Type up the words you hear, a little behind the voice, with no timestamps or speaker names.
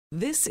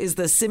This is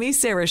the Simi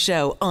Sara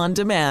Show on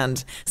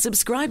demand.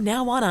 Subscribe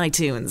now on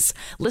iTunes.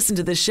 Listen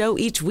to the show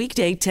each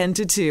weekday 10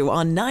 to 2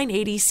 on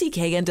 980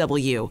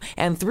 CKNW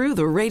and through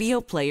the Radio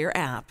Player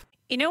app.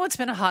 You know what's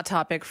been a hot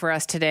topic for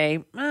us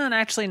today, and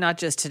actually not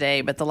just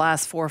today, but the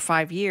last 4 or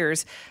 5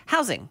 years?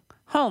 Housing,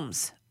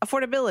 homes,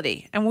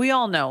 affordability. And we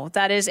all know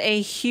that is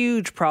a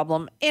huge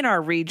problem in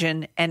our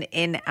region and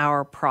in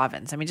our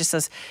province. I mean, just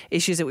those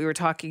issues that we were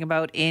talking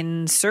about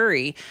in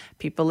Surrey,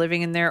 people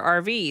living in their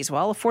RVs.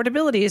 Well,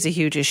 affordability is a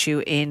huge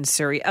issue in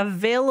Surrey.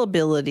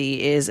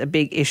 Availability is a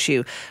big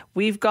issue.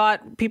 We've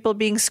got people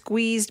being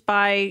squeezed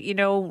by,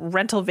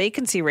 rental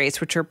vacancy rates,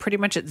 which are pretty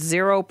much at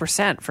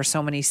 0% for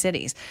so many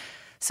cities.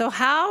 So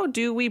how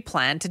do we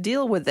plan to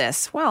deal with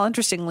this? Well,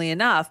 interestingly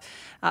enough,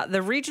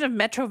 the region of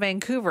Metro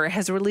Vancouver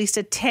has released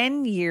a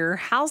 10-year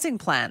housing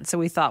plan. So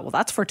we thought, well,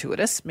 that's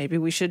fortuitous. Maybe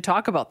we should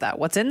talk about that.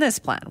 What's in this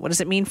plan? What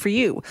does it mean for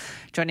you?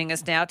 Joining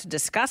us now to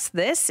discuss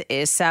this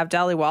is Sav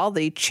Dhaliwal,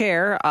 the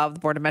chair of the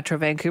Board of Metro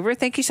Vancouver.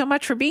 Thank you so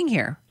much for being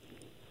here.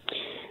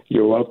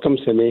 You're welcome,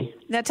 Simi.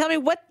 Now tell me,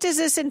 what does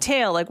this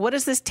entail? Like, what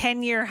does this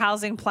 10-year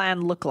housing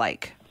plan look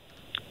like?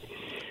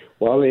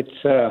 Well,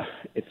 it's a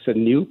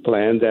new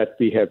plan that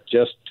we have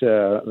just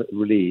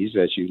released,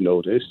 as you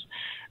noticed.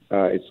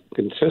 It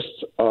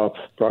consists of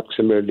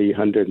approximately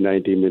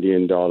 $190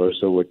 million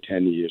over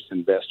 10 years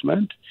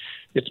investment.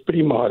 It's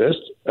pretty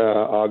modest,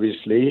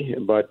 obviously,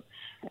 but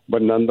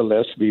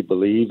nonetheless, we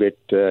believe it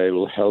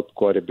will help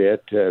quite a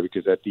bit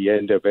because at the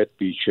end of it,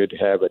 we should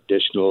have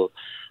additional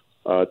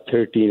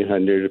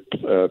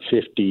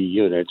 1,350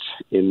 units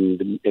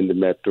in the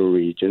metro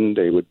region.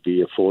 They would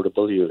be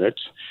affordable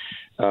units.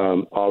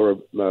 Our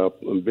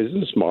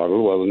business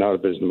model, well, not a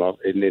business model,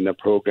 in a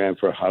program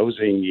for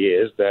housing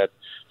is that,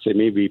 say,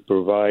 we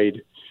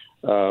provide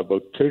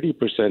about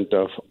 30%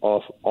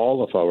 of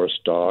all of our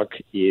stock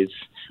is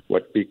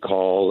what we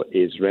call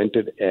is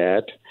rented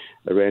at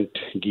rent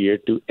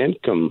geared to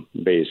income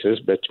basis,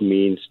 which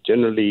means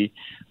generally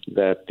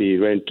that the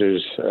renter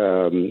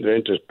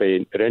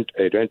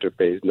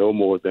pays no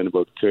more than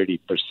about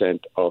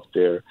 30% of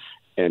their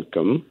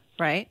income.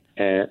 Right.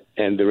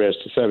 And the rest,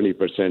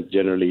 70%,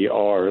 generally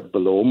are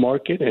below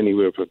market,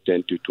 anywhere from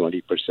 10 to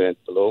 20%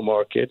 below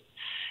market.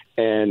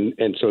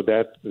 And so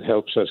that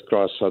helps us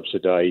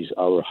cross-subsidize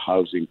our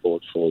housing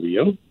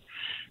portfolio.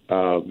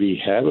 We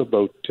have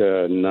about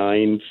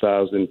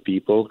 9,000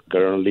 people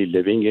currently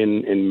living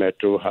in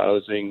metro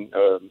housing,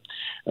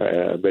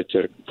 which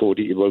are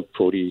 49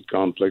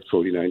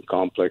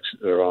 complex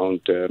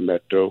around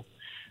metro.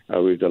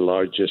 We're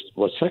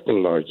the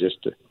second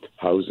largest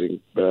housing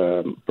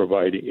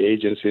providing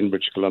agency in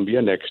British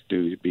Columbia, next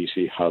to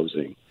BC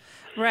Housing.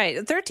 Right.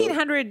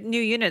 1,300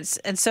 new units.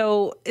 And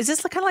so is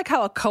this kind of like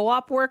how a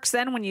co-op works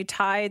then when you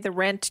tie the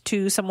rent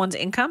to someone's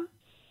income?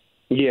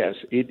 Yes.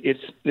 It's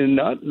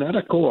not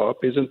a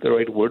co-op, isn't the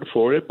right word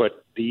for it,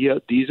 but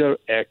these are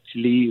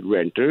actually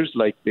renters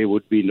like they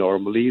would be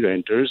normally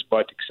renters,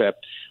 but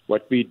except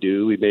what we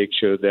do, we make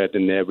sure that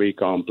in every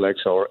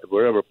complex or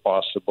wherever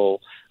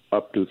possible,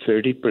 up to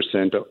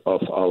 30%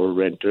 of our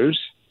renters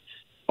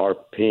are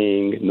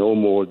paying no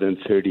more than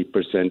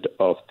 30%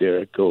 of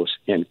their gross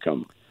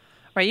income.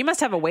 Right. You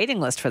must have a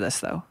waiting list for this,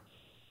 though.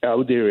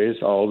 There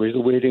is always a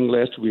waiting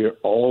list. We are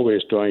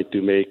always trying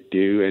to make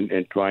do and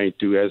trying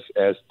to, as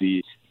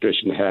the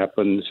attrition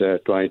happens,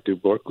 trying to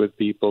work with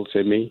people,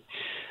 Simi.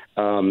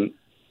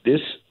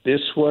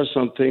 This was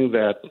something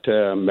that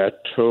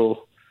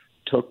Metro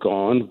took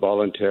on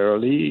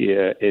voluntarily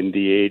in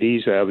the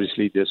 80s.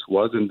 Obviously, this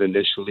wasn't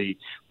initially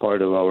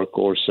part of our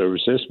core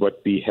services, but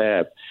we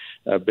have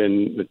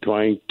been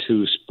trying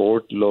to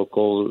support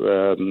local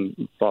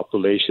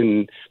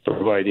population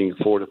providing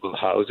affordable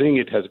housing.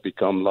 It has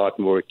become a lot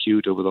more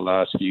acute over the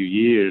last few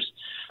years,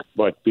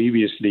 but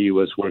previously it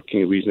was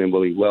working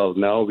reasonably well.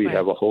 Now we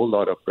have a whole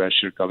lot of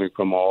pressure coming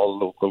from all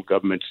local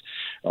governments,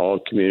 all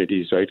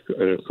communities, right,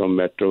 from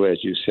Metro,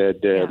 as you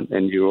said,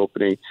 and you're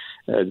opening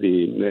of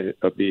the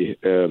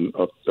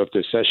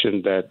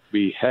session that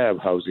we have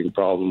housing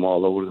problem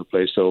all over the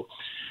place. So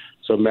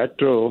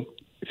Metro,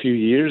 a few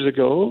years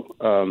ago,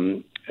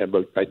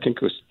 about I think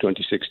it was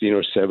 2016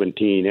 or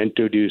 17,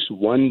 introduced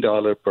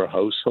 $1 per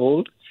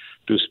household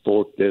to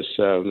support this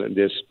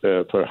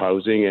for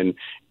housing,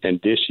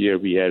 and this year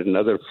we had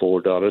another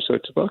 $4. So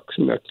it's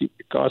approximately,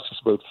 it costs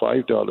us about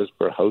 $5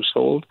 per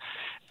household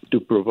to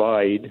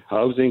provide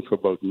housing for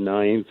about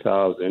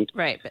 9,000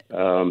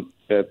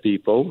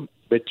 people.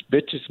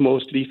 Which is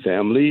mostly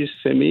families,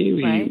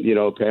 Simi,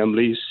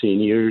 families,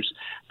 seniors,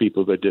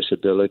 people with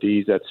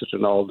disabilities, etc.,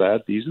 and all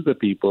that. These are the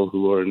people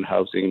who are in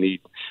housing need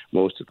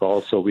most of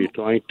all. So we're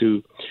trying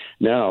to,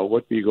 now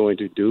what we're going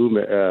to do,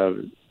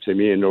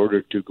 Simi, in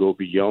order to go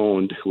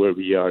beyond where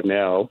we are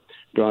now,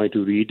 trying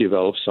to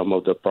redevelop some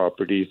of the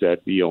properties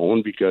that we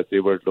own because they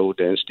were low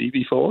density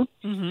before.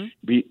 Mm-hmm.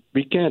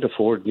 We can't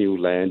afford new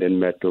land in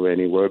Metro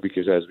anywhere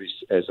because, as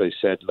I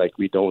said, like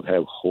we don't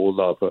have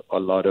a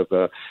lot of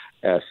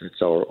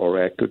assets or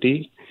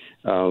equity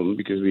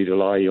because we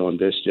rely on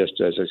this.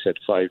 Just as I said,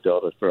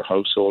 $5 per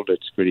household.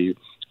 It's pretty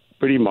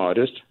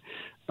modest.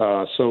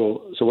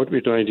 So what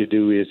we're trying to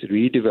do is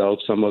redevelop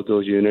some of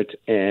those units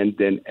and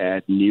then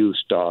add new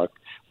stock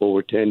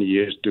over 10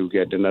 years to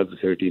get another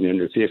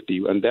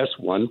 1,350. And that's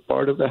one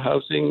part of the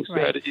housing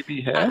strategy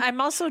we have. I'm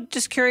also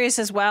just curious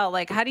as well,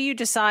 like, how do you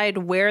decide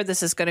where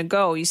this is going to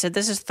go? You said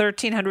this is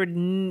 1,300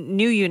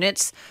 new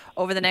units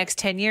over the next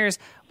 10 years.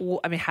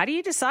 I mean, how do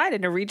you decide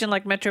in a region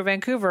like Metro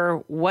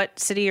Vancouver what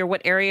city or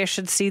what area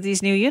should see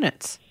these new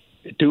units?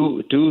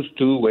 Two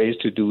ways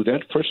to do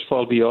that. First of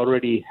all, we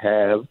already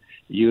have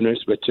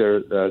units which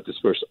are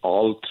dispersed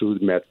all through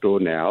the Metro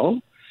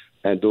now.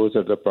 And those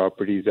are the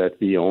properties that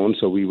we own,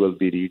 so we will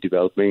be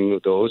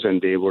redeveloping those,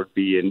 and they would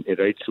be in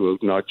right through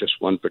not just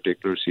one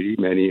particular city.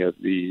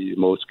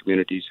 Most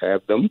communities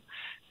have them,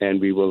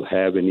 and we will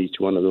have in each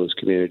one of those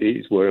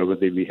communities wherever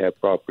we have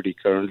property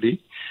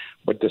currently.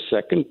 But the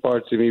second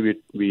part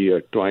we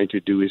are trying to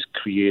do is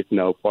create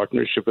now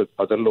partnership with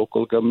other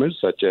local governments,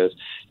 such as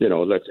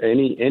let's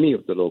any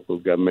of the local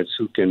governments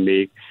who can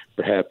make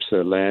perhaps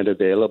land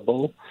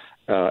available.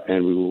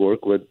 And we will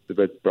work with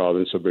the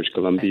province of British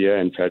Columbia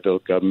and federal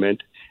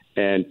government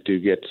and to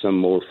get some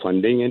more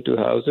funding into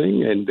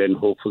housing. And then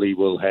hopefully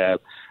we'll have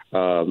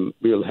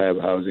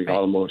housing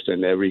almost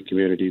in every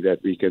community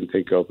that we can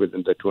think of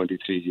within the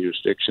 23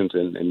 jurisdictions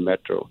in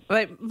Metro.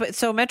 But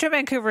so Metro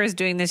Vancouver is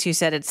doing this, you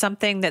said. It's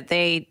something that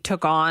they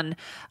took on.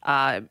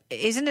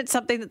 Isn't it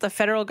something that the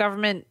federal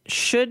government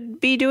should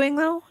be doing,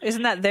 though?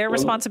 Isn't that their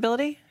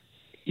responsibility?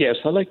 Yes,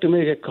 I'd like to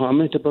make a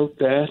comment about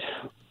that.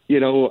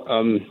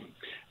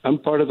 I'm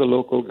part of the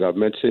local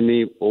governments.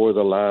 Over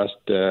the last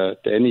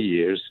 10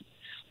 years,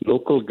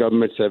 local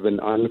governments have been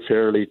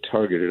unfairly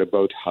targeted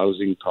about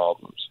housing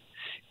problems.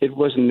 It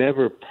was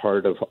never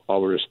part of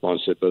our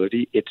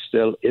responsibility. It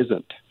still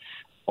isn't.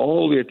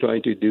 All we're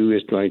trying to do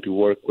is trying to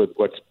work with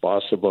what's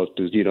possible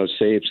to,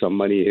 save some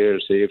money here,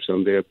 save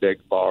some there, beg,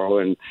 borrow,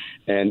 and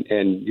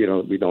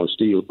we don't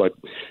steal, but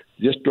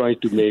just trying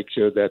to make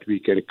sure that we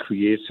can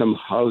create some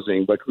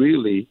housing. But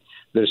really,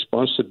 the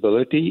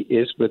responsibility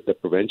is with the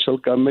provincial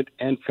government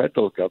and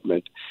federal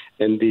government.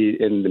 In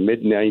the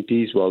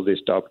mid-90s, they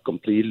stopped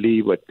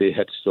completely, but they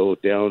had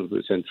slowed down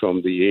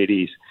from the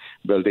 80s,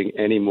 building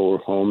any more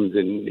homes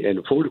and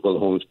affordable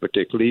homes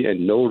particularly,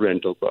 and no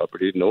rental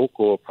property, no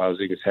co-op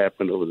housing has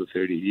happened over the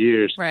 30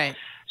 years. Right.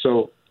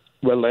 So,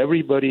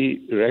 everybody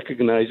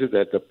recognizes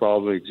that the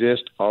problem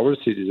exists. Our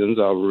citizens,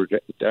 our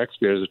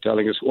taxpayers are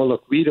telling us, well,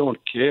 look, we don't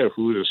care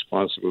whose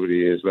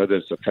responsibility is, whether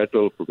it's the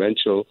federal,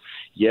 provincial.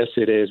 Yes,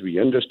 it is. We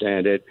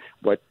understand it.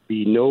 But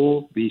we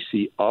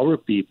see our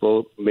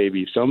people,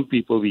 maybe some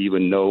people we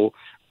even know,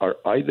 are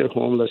either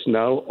homeless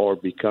now or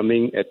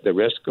becoming at the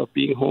risk of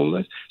being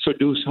homeless. So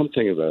do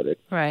something about it.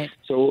 Right.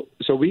 So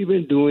we've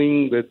been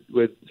doing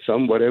with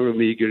some whatever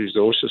meager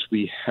resources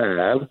we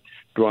have,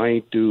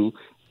 trying to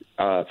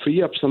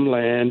free up some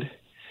land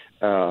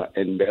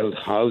and build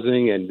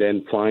housing, and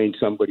then find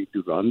somebody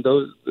to run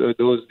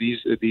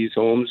these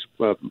homes,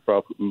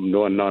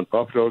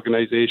 non-profit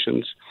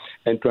organizations,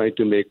 and trying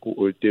to make what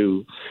we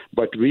do.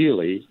 But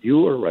really,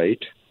 you are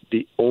right.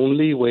 The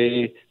only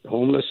way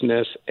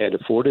homelessness and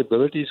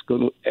affordability is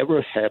going to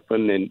ever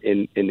happen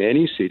in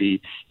any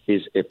city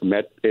is if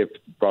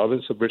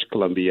province of British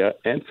Columbia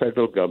and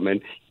federal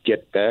government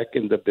get back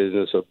in the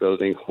business of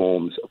building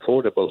homes,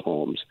 affordable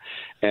homes.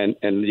 And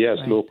yes,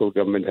 right. Local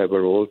government have a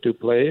role to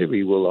play.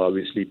 We will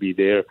obviously be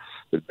there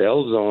with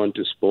bells on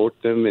to support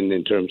them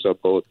in terms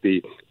of both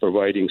the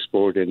providing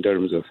support in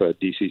terms of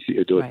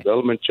DCC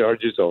development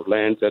charges or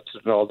land,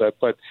 and all that.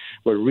 But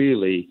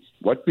really,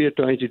 what we are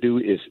trying to do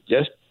is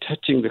just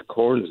touching the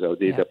corners of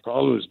the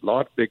problem is a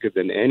lot bigger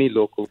than any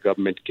local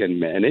government can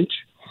manage.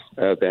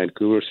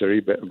 Vancouver,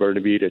 Surrey,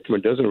 Burnaby, it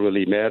doesn't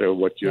really matter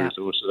what your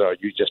resources are.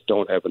 You just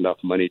don't have enough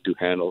money to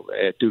handle,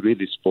 to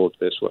really support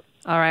this one.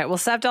 All right. Well,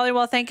 Sav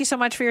Dhaliwal, thank you so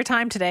much for your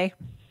time today.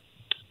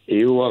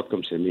 You're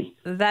welcome, Simi.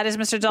 That is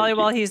Mr.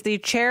 Dhaliwal. He's the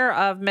chair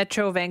of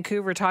Metro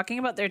Vancouver, talking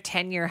about their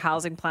 10-year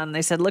housing plan.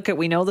 They said, look,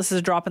 we know this is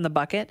a drop in the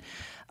bucket,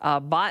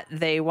 but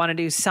they want to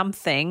do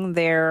something.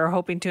 They're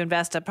hoping to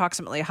invest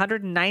approximately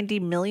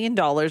 $190 million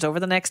over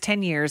the next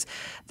 10 years.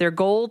 Their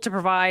goal to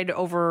provide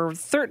over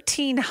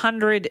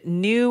 1,300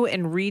 new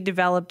and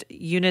redeveloped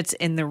units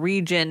in the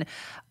region,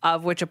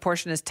 of which a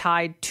portion is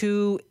tied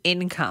to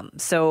income.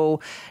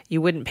 So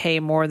you wouldn't pay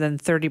more than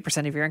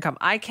 30% of your income.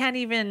 I can't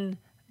even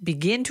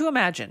begin to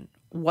imagine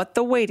what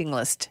the waiting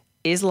list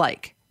is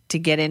like to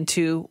get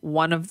into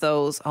one of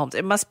those homes.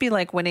 It must be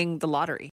like winning the lottery.